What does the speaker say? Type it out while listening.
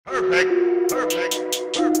Perfect, perfect,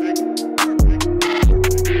 perfect, perfect.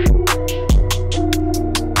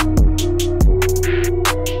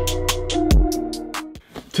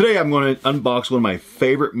 Today I'm going to unbox one of my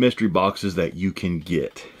favorite mystery boxes that you can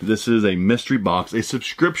get. This is a mystery box, a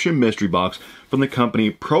subscription mystery box from the company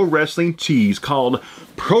Pro Wrestling Tees called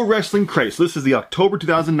Pro Wrestling Crate. So this is the October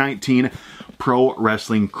 2019 Pro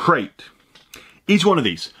Wrestling Crate. Each one of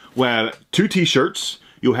these will have 2 t-shirts.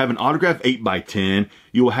 You'll have an autographed 8x10.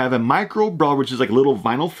 You will have a micro brawl, which is like a little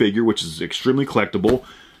vinyl figure, which is extremely collectible.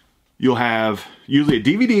 You'll have usually a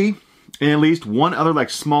DVD and at least one other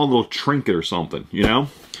like small little trinket or something, you know?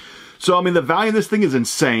 So, I mean, the value of this thing is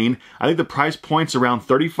insane. I think the price point's around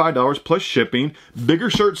 $35 plus shipping.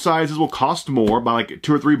 Bigger shirt sizes will cost more by like $2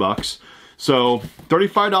 or $3. So,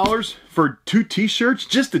 $35 for 2 t-shirts?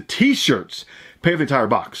 Just the t-shirts pay for the entire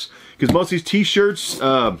box. Because most of these t-shirts,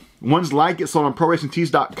 ones like it sold on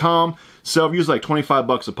ProWrestlingTees.com, sell usually like 25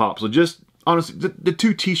 bucks a pop. So just, honestly, the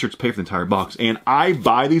 2 t-shirts pay for the entire box. And I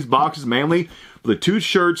buy these boxes mainly for the 2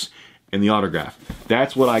 shirts and the autograph.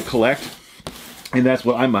 That's what I collect. And that's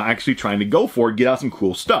what I'm actually trying to go for, get out some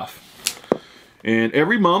cool stuff. And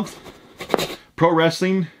every month, Pro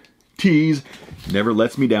Wrestling Tees never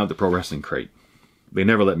lets me down with the Pro Wrestling Crate. They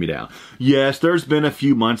never let me down. Yes, there's been a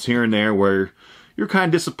few months here and there where you're kind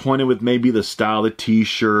of disappointed with maybe the style of the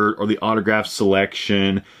t-shirt or the autograph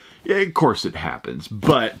selection. Yeah, of course it happens.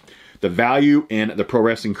 But the value in the Pro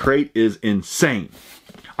Wrestling Crate is insane.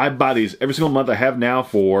 I buy these every single month. I have now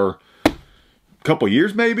for couple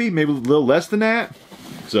years maybe a little less than that.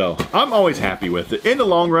 So I'm always happy with it. In the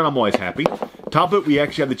long run, I'm always happy. Top of it, we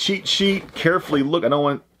actually have the cheat sheet. Carefully look, I don't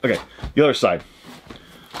want, okay, the other side.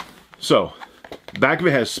 So, back of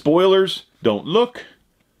it has spoilers, don't look.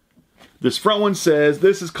 This front one says,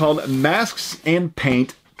 this is called Masks and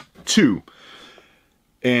Paint 2.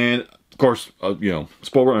 And of course, you know,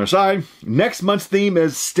 spoiler on the side. Next month's theme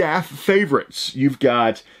is staff favorites. You've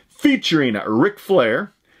got featuring Ric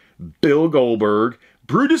Flair, Bill Goldberg,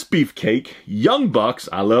 Brutus Beefcake, Young Bucks,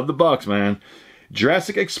 I love the Bucks, man,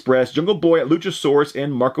 Jurassic Express, Jungle Boy at Luchasaurus,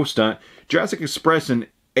 and Marco Stunt. Jurassic Express and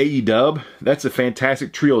AEW, that's a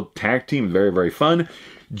fantastic trio tag team, very, very fun.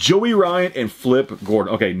 Joey Ryan and Flip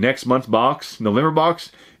Gordon. Okay, next month's box, November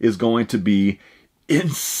box, is going to be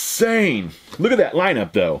insane. Look at that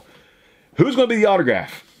lineup, though. Who's going to be the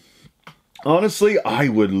autograph? Honestly, I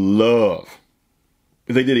would love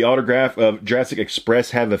if they did the autograph of Jurassic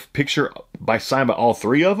Express, have a picture signed by all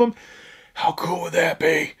 3 of them. How cool would that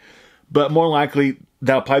be? But more likely,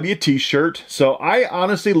 that'll probably be a t-shirt. So I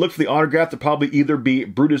honestly look for the autograph to probably either be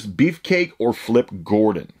Brutus Beefcake or Flip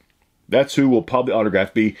Gordon. That's who will probably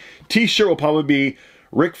autograph be. T-shirt will probably be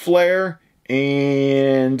Ric Flair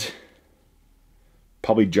and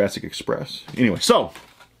probably Jurassic Express. Anyway, so,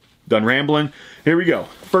 done rambling. Here we go.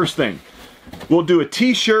 First thing. We'll do a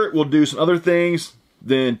t-shirt. We'll do some other things.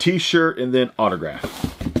 Then t-shirt, and then autograph.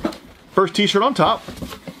 First t-shirt on top.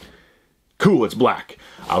 Cool, it's black.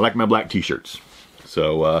 I like my black t-shirts.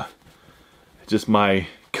 So, just my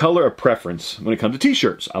color of preference when it comes to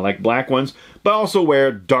t-shirts. I like black ones, but I also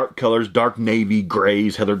wear dark colors, dark navy,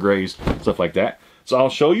 grays, heather grays, stuff like that. So I'll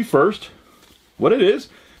show you first what it is.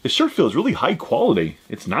 This shirt feels really high quality.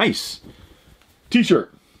 It's nice.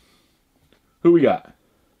 T-shirt. Who we got?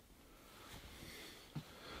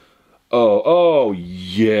 Oh,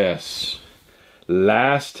 yes.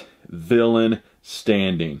 Last Villain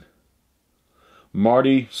Standing.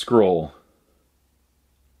 Marty Scurll.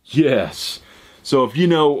 Yes. So if you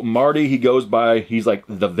know Marty, he goes by, he's like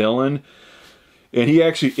the villain. And he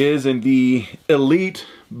actually is in the Elite,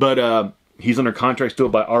 but he's under contract still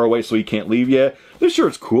by ROH, so he can't leave yet. This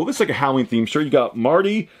shirt's cool. This is like a Halloween themed shirt. You got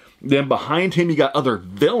Marty, then behind him you got other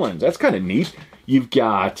villains. That's kind of neat. You've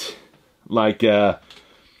got like the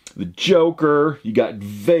Joker, you got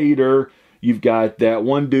Vader, you've got that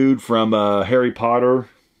one dude from Harry Potter,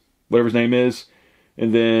 whatever his name is,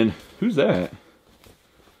 and then, who's that?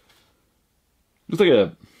 Looks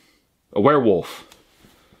like a werewolf.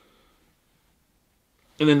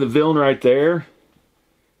 And then the villain right there,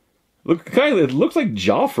 it looks like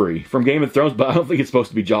Joffrey from Game of Thrones, but I don't think it's supposed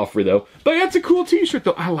to be Joffrey, though. But that's a cool t-shirt,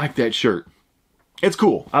 though. I like that shirt. It's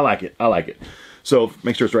cool. I like it. I like it. So,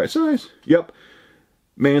 make sure it's the right size. Yep.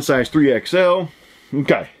 Man size 3XL.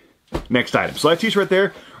 Okay. Next item. So that t-shirt right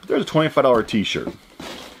there, there's a $25 t-shirt.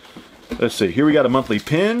 Let's see. Here we got a monthly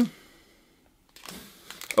pin.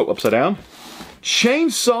 Oh, upside down.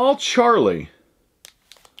 Chainsaw Charlie.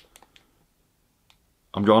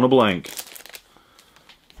 I'm drawing a blank.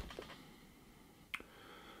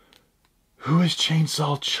 Who is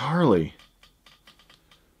Chainsaw Charlie?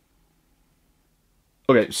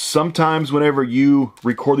 Okay, sometimes whenever you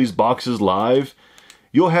record these boxes live,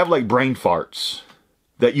 you'll have like brain farts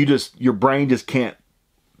that your brain just can't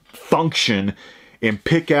function and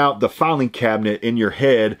pick out the filing cabinet in your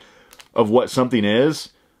head of what something is.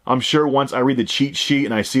 I'm sure once I read the cheat sheet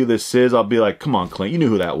and I see what this is, I'll be like, come on, Clint, you knew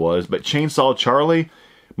who that was. But Chainsaw Charlie,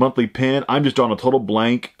 monthly pin, I'm just drawing a total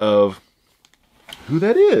blank of who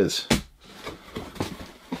that is.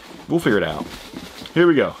 We'll figure it out. Here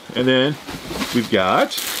we go. And then we've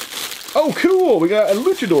got, oh cool, we got a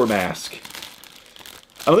luchador mask.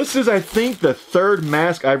 Now this is, I think, the third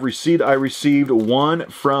mask I've received. I received one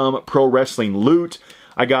from Pro Wrestling Loot.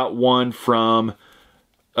 I got one from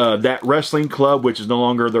That Wrestling Club, which is no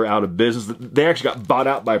longer, they're out of business. They actually got bought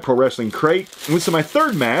out by Pro Wrestling Crate. And this is my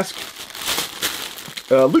third mask,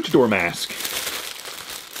 luchador mask.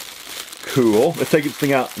 Cool. Let's take this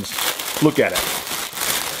thing out and look at it.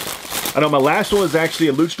 I know my last one was actually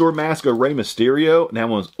a luchador mask of Rey Mysterio, and that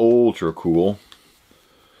one's ultra cool.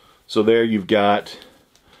 So there you've got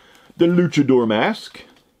the luchador mask.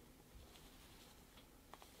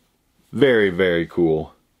 Very, very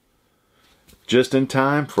cool. Just in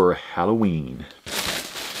time for Halloween.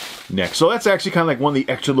 Next. So that's actually kind of like one of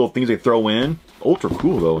the extra little things they throw in. Ultra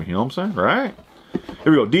cool though, you know what I'm saying? Right?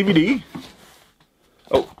 Here we go. DVD.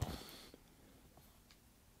 Oh.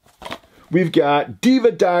 We've got Diva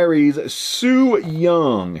Diaries Sue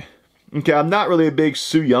Young. Okay, I'm not really a big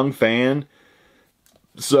Sue Young fan.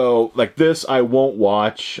 So, like this, I won't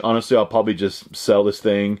watch. Honestly, I'll probably just sell this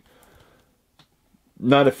thing.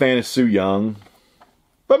 Not a fan of Sue Young.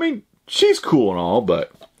 But, I mean, she's cool and all,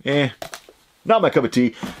 but, not my cup of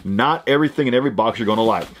tea. Not everything in every box you're going to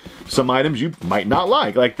like. Some items you might not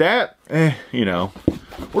like that, you know.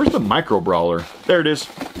 Where's the micro brawler? There it is.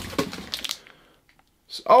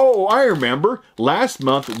 Oh, I remember. Last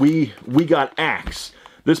month, we got Axe.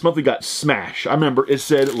 This month, we got Smash. I remember it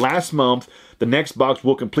said last month, the next box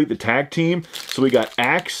will complete the tag team. So we got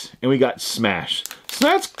Axe and we got Smash. So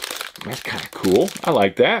that's kind of cool. I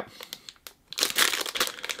like that.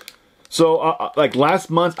 So, like last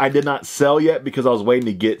month, I did not sell yet because I was waiting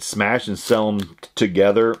to get Smash and sell them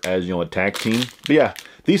together as, you know, a tag team. But yeah,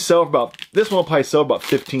 these sell for about, this one will probably sell about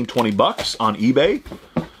 15, 20 bucks on eBay.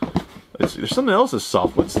 There's something else that's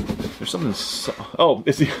soft. There's something, oh,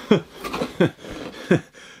 it's the,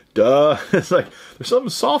 duh. It's like, there's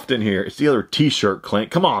something soft in here. It's the other t-shirt,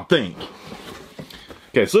 Clint. Come on, think.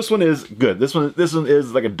 Okay, so this one is good. This one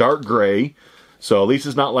is like a dark gray. So at least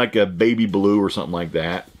it's not like a baby blue or something like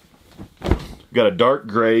that. Got a dark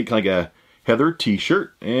gray, kind of like a Heather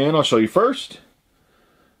t-shirt. And I'll show you first.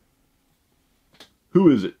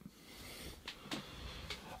 Who is it?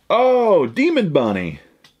 Oh, Demon Bunny.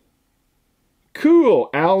 Cool.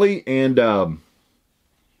 Allie and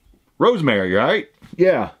Rosemary, right?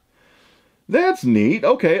 Yeah. That's neat.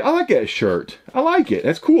 Okay, I like that shirt. I like it.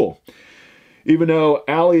 That's cool. Even though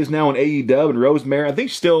Allie is now in AEW and Rosemary, I think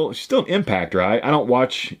she's still in Impact, right? I don't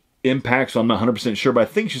watch Impact, so I'm not 100% sure, but I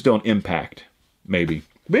think she's still in Impact. Maybe.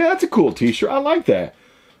 But yeah, that's a cool t-shirt. I like that.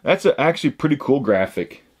 That's actually pretty cool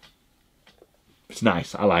graphic. It's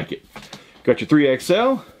nice. I like it. Got your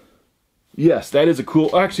 3XL. Yes, that is a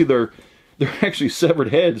cool... Actually, they're actually severed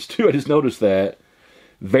heads, too. I just noticed that.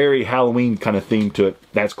 Very Halloween kind of theme to it.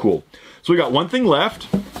 That's cool. So we got one thing left.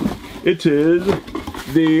 It is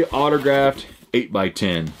the autographed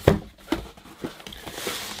 8x10.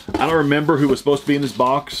 I don't remember who was supposed to be in this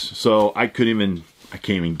box, so I can't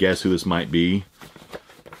even guess who this might be.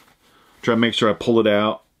 Try to make sure I pull it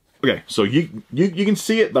out. Okay, so you can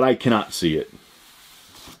see it, but I cannot see it.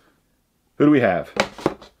 Who do we have?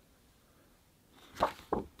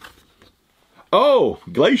 Oh,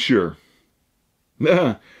 Glacier.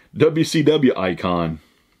 WCW icon.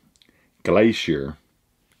 Glacier.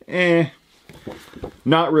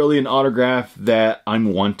 Not really an autograph that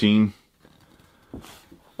I'm wanting.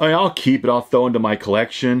 I mean, I'll keep it. I'll throw into my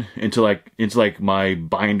collection, into like my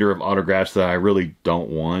binder of autographs that I really don't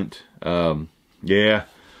want. Yeah,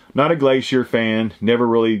 not a Glacier fan. Never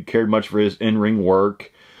really cared much for his in-ring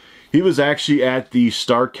work. He was actually at the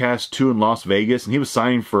StarCast 2 in Las Vegas, and he was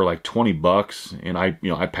signing for like 20 bucks, and I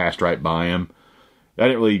passed right by him. I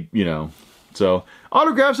didn't really, so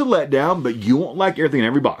autographs are let down, but you won't like everything in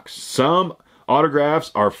every box. Some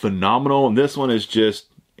autographs are phenomenal, and this one is just,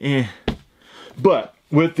 But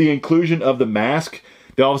with the inclusion of the mask,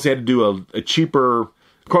 they obviously had to do a cheaper.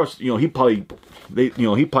 Of course, he probably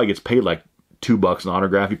gets paid like $2 an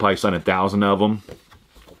autograph. He probably signed 1,000 of them.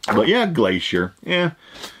 But yeah, Glacier, yeah.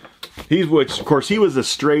 He was a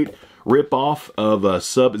straight rip-off of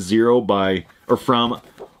Sub-Zero from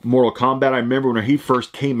Mortal Kombat. I remember when he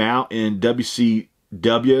first came out in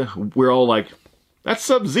WCW, we're all like, That's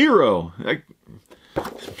Sub-Zero. Like,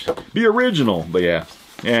 be original. But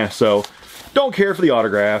yeah, so don't care for the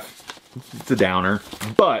autograph. It's a downer.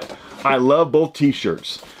 But I love both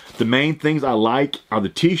t-shirts. The main things I like are the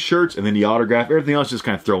t-shirts and then the autograph. Everything else just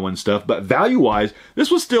kind of throw in stuff. But value-wise,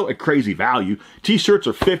 this was still a crazy value. T-shirts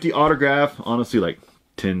are 50, autograph, honestly, like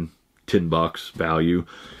 10 bucks value.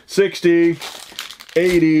 60,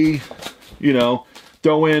 80, you know,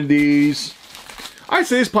 throw in these. I'd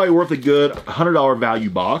say it's probably worth a good $100 value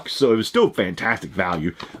box, so it was still fantastic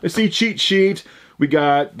value. Let's see, cheat sheet. We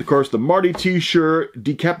got, of course, the Marty t-shirt,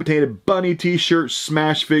 Decapitated Bunny t-shirt,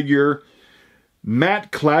 Smash figure,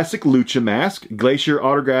 Matte Classic Lucha mask, Glacier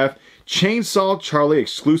autograph, Chainsaw Charlie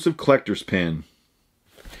exclusive collector's pin.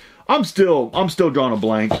 I'm still drawing a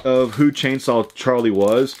blank of who Chainsaw Charlie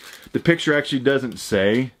was. The picture actually doesn't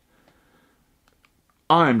say.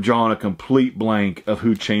 I'm drawing a complete blank of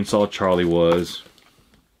who Chainsaw Charlie was.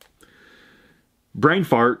 Brain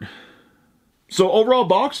fart. So overall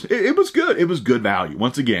box, it was good. It was good value.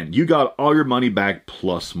 Once again, you got all your money back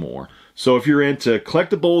plus more. So if you're into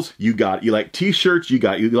collectibles, you got it. You like t-shirts, you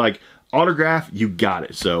like autograph, you got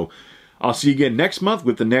it. So I'll see you again next month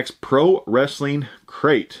with the next Pro Wrestling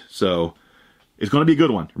Crate. So it's going to be a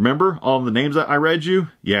good one. Remember all the names that I read you?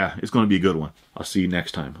 Yeah, it's going to be a good one. I'll see you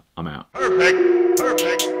next time. I'm out.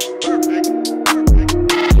 Perfect.